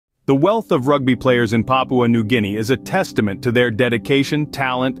The wealth of rugby players in Papua New Guinea is a testament to their dedication,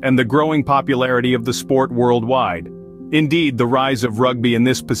 talent, and the growing popularity of the sport worldwide. Indeed, the rise of rugby in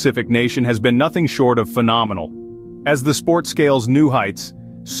this Pacific nation has been nothing short of phenomenal. As the sport scales new heights,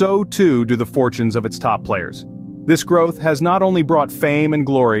 so too do the fortunes of its top players. This growth has not only brought fame and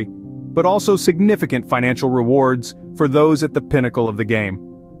glory, but also significant financial rewards for those at the pinnacle of the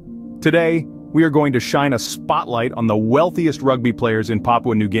game. Today, we are going to shine a spotlight on the wealthiest rugby players in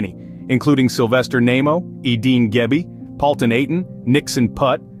Papua New Guinea, including Sylvester Namo, Edine Gebi, Paulton Ayton, Nixon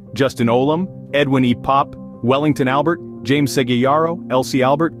Putt, Justin Olam, Edwin E. Pop, Wellington Albert, James Seguiaro, Elsie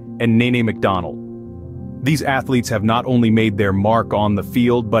Albert, and Nene McDonald. These athletes have not only made their mark on the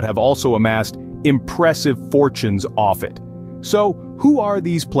field but have also amassed impressive fortunes off it. So, who are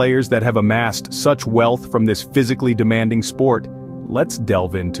these players that have amassed such wealth from this physically demanding sport? Let's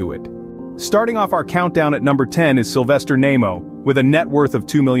delve into it. Starting off our countdown at number 10 is Sylvester Namo, with a net worth of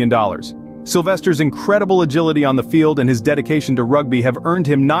 $2 million. Sylvester's incredible agility on the field and his dedication to rugby have earned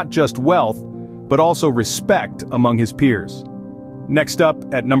him not just wealth, but also respect among his peers. Next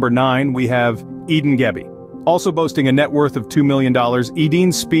up, at number 9, we have Edine Gebi. Also boasting a net worth of $2 million,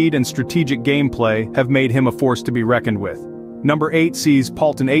 Edine's speed and strategic gameplay have made him a force to be reckoned with. Number 8 sees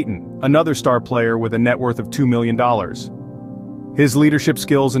Paulton Ayton, another star player with a net worth of $2 million. His leadership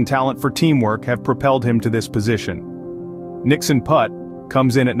skills and talent for teamwork have propelled him to this position. Nixon Putt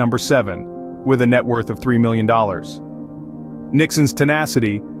comes in at number 7, with a net worth of $3 million. Nixon's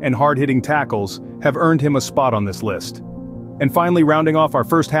tenacity and hard-hitting tackles have earned him a spot on this list. And finally, rounding off our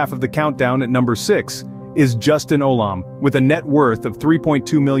first half of the countdown at number 6 is Justin Olam, with a net worth of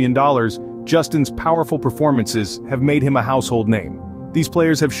 $3.2 million. Justin's powerful performances have made him a household name. These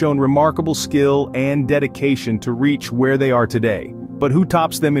players have shown remarkable skill and dedication to reach where they are today. But who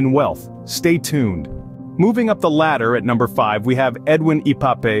tops them in wealth? Stay tuned. Moving up the ladder at number 5, we have Edwin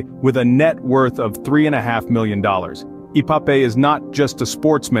Ipape with a net worth of $3.5 million. Ipape is not just a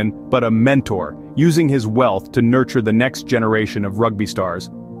sportsman, but a mentor, using his wealth to nurture the next generation of rugby stars.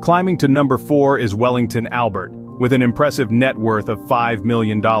 Climbing to number 4 is Wellington Albert, with an impressive net worth of $5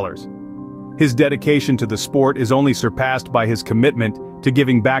 million. His dedication to the sport is only surpassed by his commitment to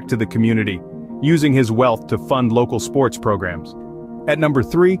giving back to the community, using his wealth to fund local sports programs. At number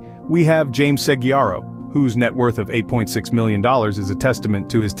 3, we have James Seguiaro, whose net worth of $8.6 million is a testament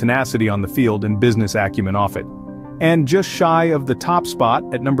to his tenacity on the field and business acumen off it. And just shy of the top spot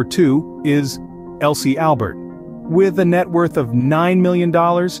at number 2 is Elsie Albert. With a net worth of $9 million,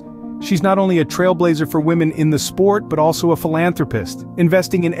 she's not only a trailblazer for women in the sport but also a philanthropist,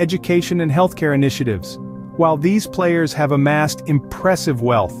 investing in education and healthcare initiatives. While these players have amassed impressive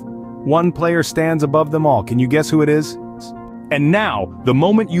wealth, one player stands above them all. Can you guess who it is? And now, the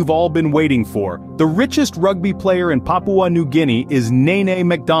moment you've all been waiting for. The richest rugby player in Papua New Guinea is Nene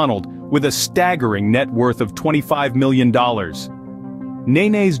McDonald, with a staggering net worth of $25 million.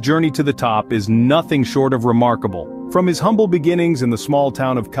 Nene's journey to the top is nothing short of remarkable. From his humble beginnings in the small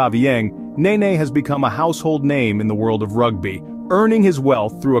town of Kavieng, Nene has become a household name in the world of rugby, earning his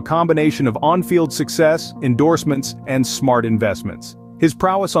wealth through a combination of on-field success, endorsements, and smart investments. His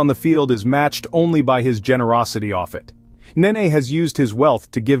prowess on the field is matched only by his generosity off it. Nene has used his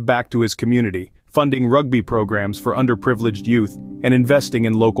wealth to give back to his community, funding rugby programs for underprivileged youth and investing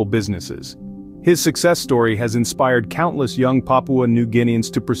in local businesses. His success story has inspired countless young Papua New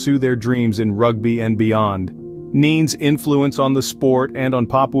Guineans to pursue their dreams in rugby and beyond. Nene's influence on the sport and on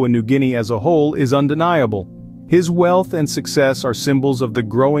Papua New Guinea as a whole is undeniable. His wealth and success are symbols of the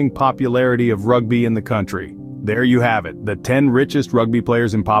growing popularity of rugby in the country. There you have it, the 10 richest rugby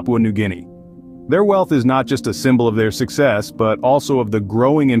players in Papua New Guinea. Their wealth is not just a symbol of their success, but also of the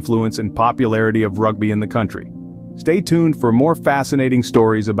growing influence and popularity of rugby in the country. Stay tuned for more fascinating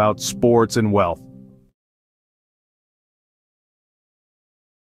stories about sports and wealth.